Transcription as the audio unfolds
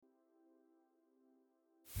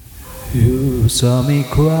You saw me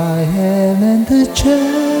crying in the chapel.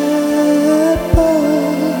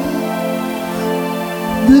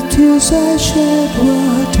 The tears I shed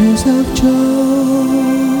were tears of joy.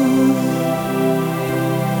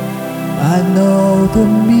 I know the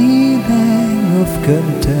meaning of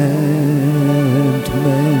contentment.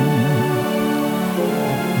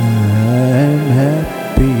 I'm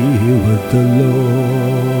happy with the Lord.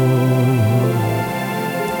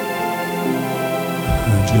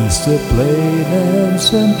 Just a plain and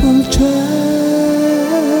simple chapel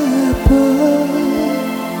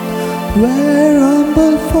where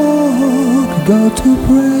humble folk go to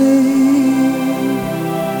pray.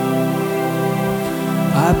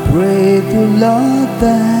 I pray the Lord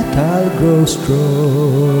that I'll grow stronger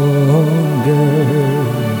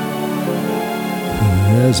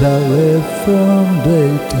as I live from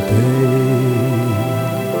day to day.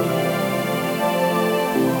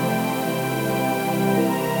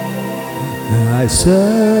 I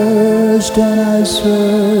searched and I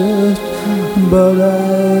searched, but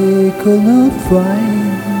I could not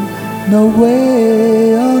find no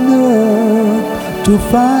way on earth to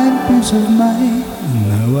find peace of mind.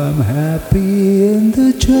 Now I'm happy in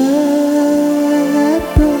the chapel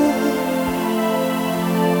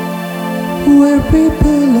where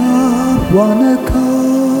people of one accord.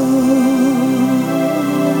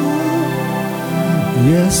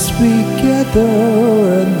 Yes, we gather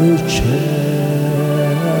in the chapel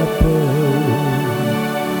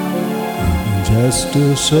just to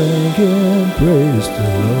sing and praise the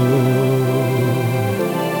Lord.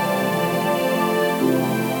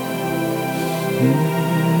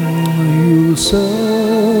 You'll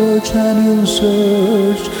search and you'll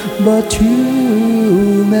search, but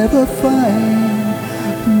you'll never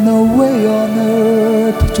find no way on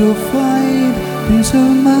earth to find peace of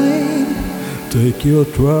mind. Take your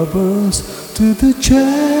troubles to the chapel.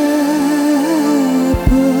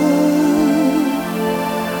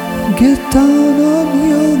 Get down on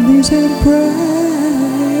your knees and pray.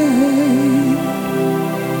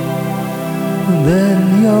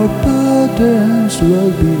 Then your burdens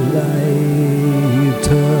will be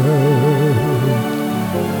lighter,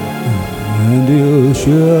 and you'll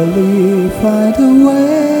surely find a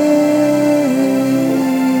way.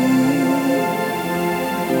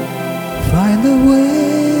 Find a way.